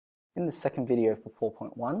In the second video for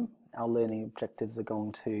 4.1, our learning objectives are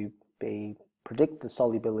going to be predict the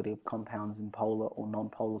solubility of compounds in polar or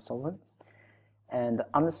non-polar solvents and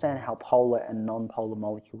understand how polar and non-polar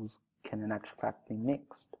molecules can in actual fact be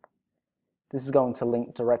mixed. This is going to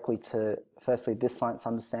link directly to, firstly, this science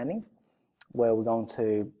understanding, where we're going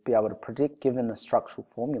to be able to predict, given the structural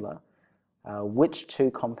formula, which two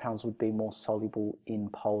compounds would be more soluble in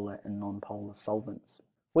polar and non-polar solvents.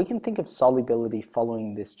 We can think of solubility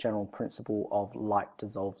following this general principle of like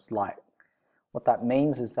dissolves like. What that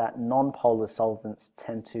means is that non-polar solvents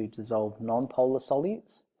tend to dissolve non-polar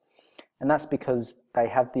solutes, and that's because they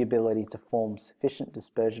have the ability to form sufficient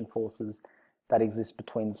dispersion forces that exist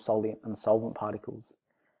between the solute and solvent particles.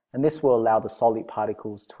 And this will allow the solute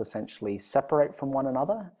particles to essentially separate from one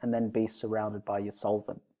another and then be surrounded by your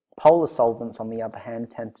solvent. Polar solvents, on the other hand,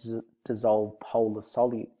 tend to dissolve polar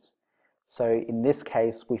solutes. So in this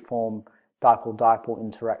case, we form dipole-dipole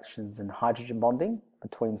interactions and hydrogen bonding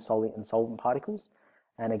between solute and solvent particles.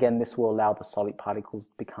 And again, this will allow the solute particles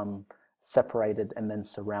to become separated and then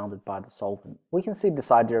surrounded by the solvent. We can see this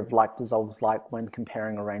idea of like dissolves like when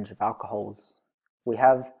comparing a range of alcohols. We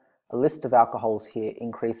have a list of alcohols here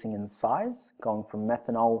increasing in size, going from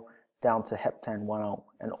methanol down to heptane 1-ol.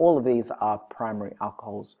 And all of these are primary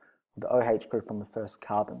alcohols with the OH group on the first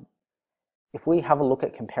carbon. If we have a look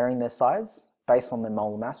at comparing their size, based on their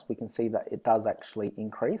molar mass, we can see that it does actually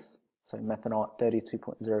increase. So methanol at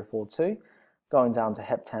 32.042, going down to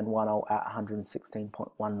heptane 1-ol at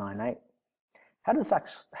 116.198. How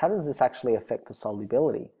does this actually affect the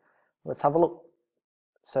solubility? Let's have a look.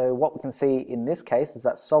 So what we can see in this case is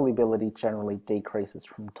that solubility generally decreases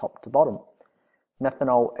from top to bottom.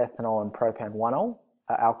 Methanol, ethanol, and propane 1-ol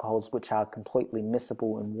are alcohols which are completely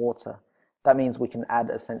miscible in water. That means we can add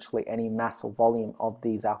essentially any mass or volume of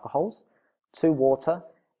these alcohols to water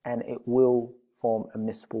and it will form a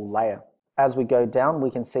miscible layer. As we go down, we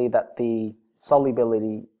can see that the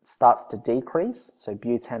solubility starts to decrease. So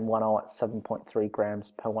butane 1-ol at 7.3 grams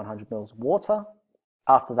per 100 mils of water.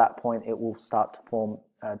 After that point, it will start to form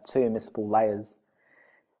two miscible layers.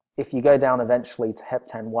 If you go down eventually to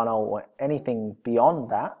heptane 1-ol or anything beyond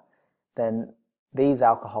that, then these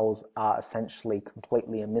alcohols are essentially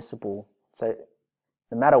completely immiscible. So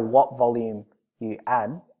no matter what volume you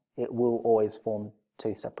add, it will always form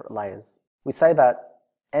two separate layers. We say that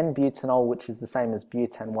N-butanol, which is the same as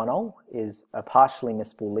butane 1-ol, is a partially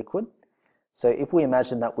miscible liquid. So if we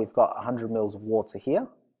imagine that we've got 100 mils of water here,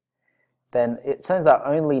 then it turns out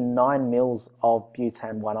only 9 mils of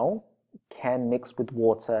butane 1-ol can mix with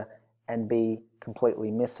water and be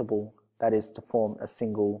completely miscible, that is to form a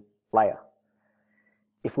single layer.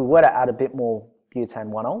 If we were to add a bit more butane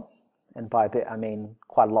 1-ol, and by a bit I mean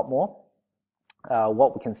quite a lot more,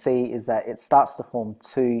 what we can see is that it starts to form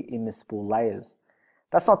two immiscible layers.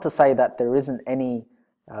 That's not to say that there isn't any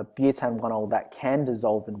butane 1-ol that can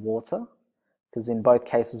dissolve in water, because in both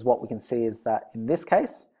cases what we can see is that in this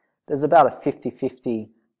case there's about a 50-50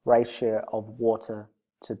 ratio of water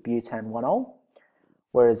to butane 1-ol,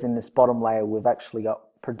 whereas in this bottom layer we've actually got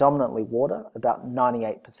predominantly water, about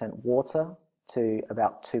 98% water to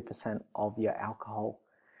about 2% of your alcohol.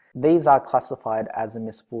 These are classified as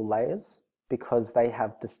immiscible layers because they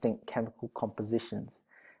have distinct chemical compositions.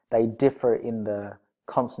 They differ in the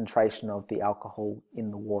concentration of the alcohol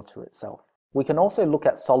in the water itself. We can also look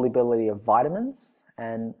at solubility of vitamins,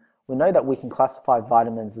 and we know that we can classify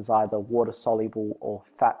vitamins as either water soluble or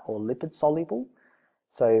fat or lipid soluble.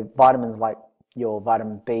 So vitamins like your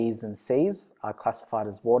vitamin B's and C's are classified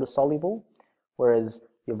as water soluble, whereas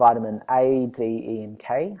your vitamin A, D, E, and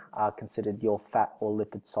K are considered your fat or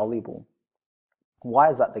lipid soluble.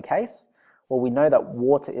 Why is that the case? Well, we know that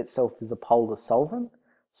water itself is a polar solvent,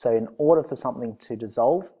 so in order for something to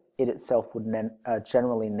dissolve, it itself would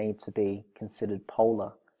generally need to be considered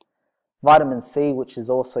polar. Vitamin C, which is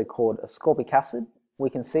also called ascorbic acid,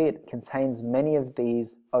 we can see it contains many of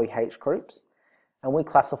these OH groups, and we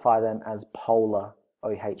classify them as polar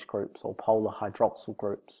OH groups or polar hydroxyl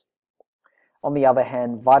groups. On the other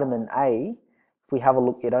hand, vitamin A, if we have a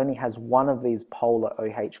look, it only has one of these polar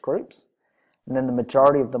OH groups, and then the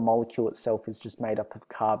majority of the molecule itself is just made up of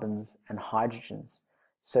carbons and hydrogens.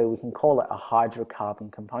 So we can call it a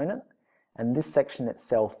hydrocarbon component, and this section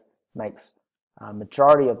itself makes a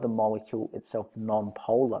majority of the molecule itself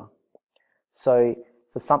non-polar. So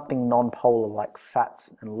for something non-polar like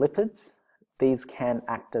fats and lipids, these can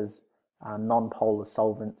act as non-polar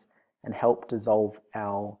solvents and help dissolve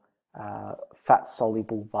our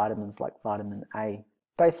fat-soluble vitamins like vitamin A.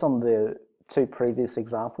 Based on the two previous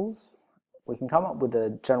examples, we can come up with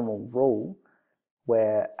a general rule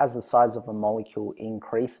where as the size of a molecule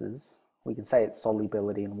increases, we can say its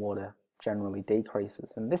solubility in water generally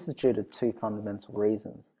decreases, and this is due to two fundamental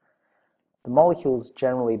reasons. The molecules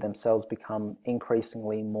generally themselves become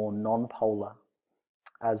increasingly more non-polar.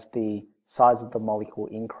 As the size of the molecule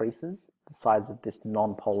increases, the size of this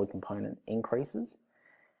non-polar component increases,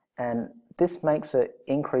 and this makes it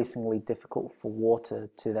increasingly difficult for water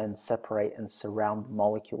to then separate and surround the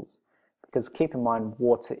molecules, because keep in mind,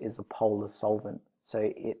 water is a polar solvent, so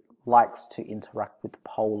it likes to interact with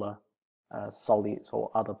polar solutes or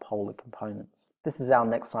other polar components. This is our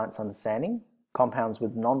next science understanding. Compounds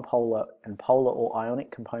with non-polar and polar or ionic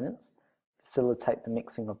components facilitate the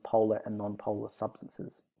mixing of polar and non-polar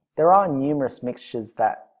substances. There are numerous mixtures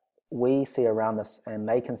that we see around us, and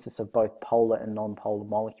they consist of both polar and non-polar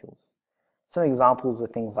molecules. Some examples are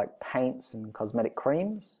things like paints and cosmetic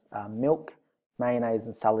creams, milk, mayonnaise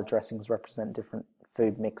and salad dressings represent different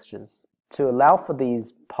food mixtures. To allow for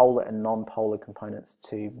these polar and non-polar components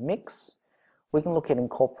to mix, we can look at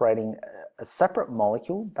incorporating a separate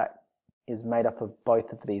molecule that is made up of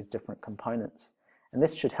both of these different components, and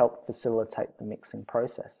this should help facilitate the mixing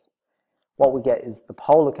process. What we get is the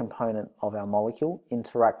polar component of our molecule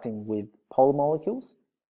interacting with polar molecules.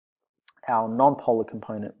 Our non-polar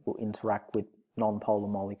component will interact with non-polar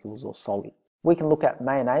molecules or solutes. We can look at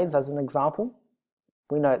mayonnaise as an example.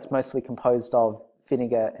 We know it's mostly composed of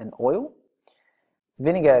vinegar and oil.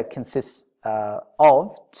 Vinegar consists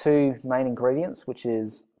of two main ingredients, which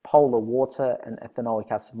is polar water and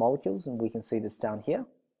ethanoic acid molecules, and we can see this down here.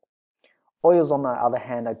 Oils, on the other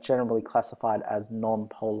hand, are generally classified as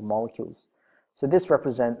non-polar molecules. So this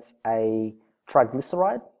represents a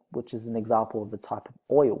triglyceride, which is an example of a type of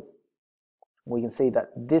oil. We can see that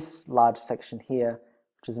this large section here,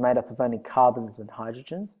 which is made up of only carbons and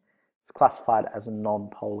hydrogens, is classified as a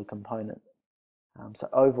non-polar component. So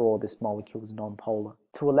overall, this molecule is non-polar.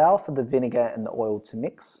 To allow for the vinegar and the oil to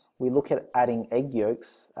mix, we look at adding egg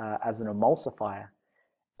yolks as an emulsifier.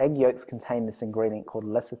 Egg yolks contain this ingredient called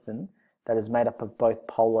lecithin that is made up of both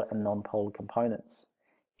polar and non-polar components.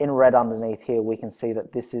 In red underneath here, we can see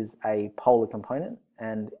that this is a polar component,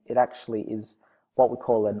 and it actually is what we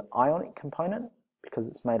call an ionic component, because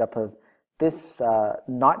it's made up of this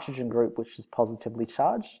nitrogen group, which is positively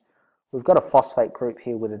charged. We've got a phosphate group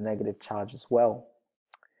here with a negative charge as well.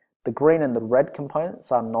 The green and the red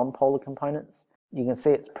components are non-polar components. You can see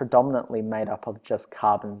it's predominantly made up of just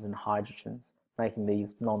carbons and hydrogens, making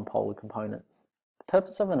these non-polar components. The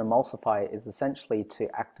purpose of an emulsifier is essentially to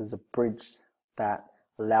act as a bridge that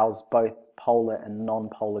allows both polar and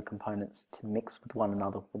non-polar components to mix with one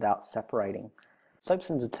another without separating. Soaps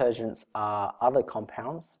and detergents are other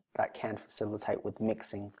compounds that can facilitate with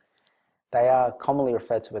mixing. They are commonly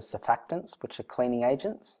referred to as surfactants, which are cleaning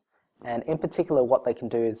agents, and in particular what they can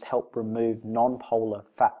do is help remove non-polar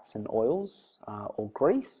fats and oils or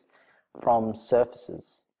grease from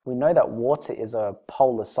surfaces. We know that water is a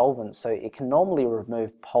polar solvent, so it can normally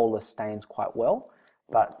remove polar stains quite well,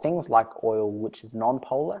 but things like oil, which is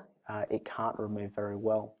non-polar, it can't remove very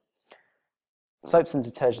well. Soaps and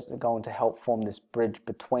detergents are going to help form this bridge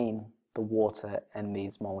between the water and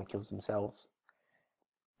these molecules themselves.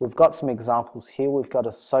 We've got some examples here. We've got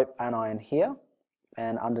a soap anion here,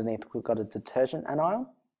 and underneath we've got a detergent anion.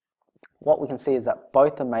 What we can see is that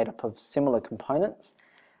both are made up of similar components.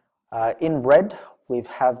 In red, we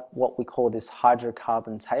have what we call this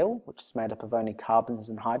hydrocarbon tail, which is made up of only carbons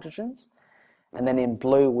and hydrogens. And then in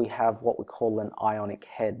blue, we have what we call an ionic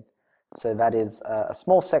head. So that is a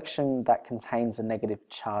small section that contains a negative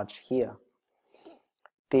charge here.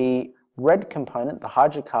 The red component, the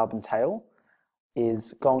hydrocarbon tail,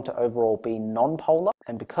 is going to overall be non-polar,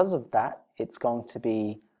 and because of that, it's going to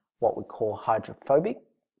be what we call hydrophobic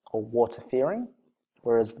or water-fearing,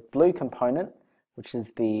 whereas the blue component, which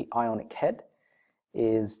is the ionic head,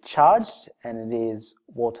 is charged and it is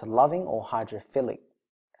water-loving or hydrophilic,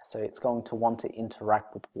 so it's going to want to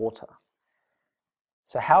interact with water.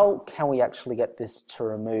 So how can we actually get this to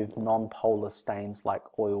remove non-polar stains like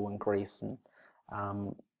oil and grease and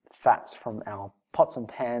fats from our pots and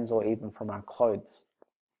pans or even from our clothes?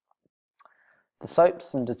 The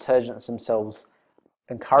soaps and detergents themselves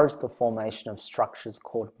encourage the formation of structures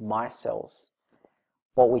called micelles.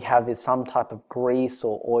 What we have is some type of grease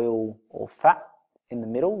or oil or fat in the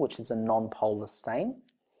middle, which is a non-polar stain.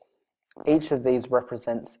 Each of these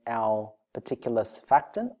represents our particular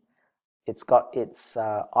surfactant. It's got its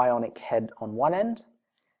ionic head on one end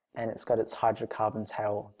and it's got its hydrocarbon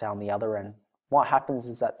tail down the other end. What happens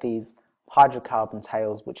is that these hydrocarbon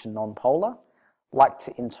tails, which are non-polar, like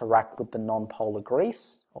to interact with the non-polar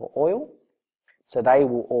grease or oil, so they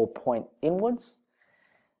will all point inwards.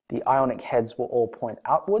 The ionic heads will all point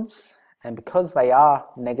outwards, And because they are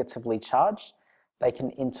negatively charged, they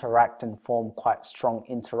can interact and form quite strong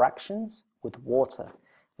interactions with water.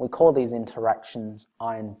 We call these interactions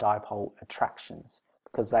ion dipole attractions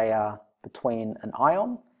because they are between an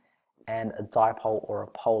ion and a dipole or a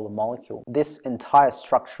polar molecule. This entire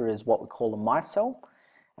structure is what we call a micelle,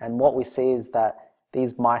 and what we see is that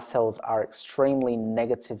these micelles are extremely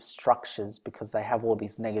negative structures because they have all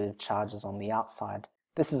these negative charges on the outside.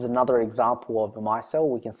 This is another example of a micelle.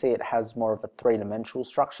 We can see it has more of a three-dimensional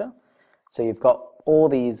structure. So you've got all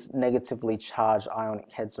these negatively charged ionic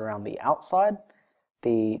heads around the outside,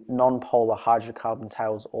 the non-polar hydrocarbon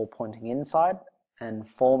tails all pointing inside and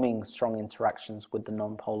forming strong interactions with the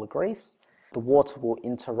non-polar grease. The water will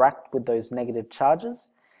interact with those negative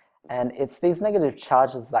charges, and it's these negative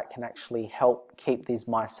charges that can actually help keep these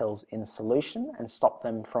micelles in solution and stop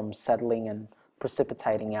them from settling and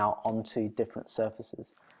precipitating out onto different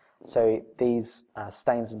surfaces. So these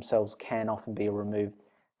stains themselves can often be removed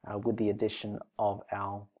with the addition of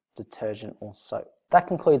our detergent or soap. That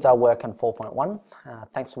concludes our work on 4.1.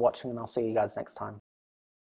 Thanks for watching, and I'll see you guys next time.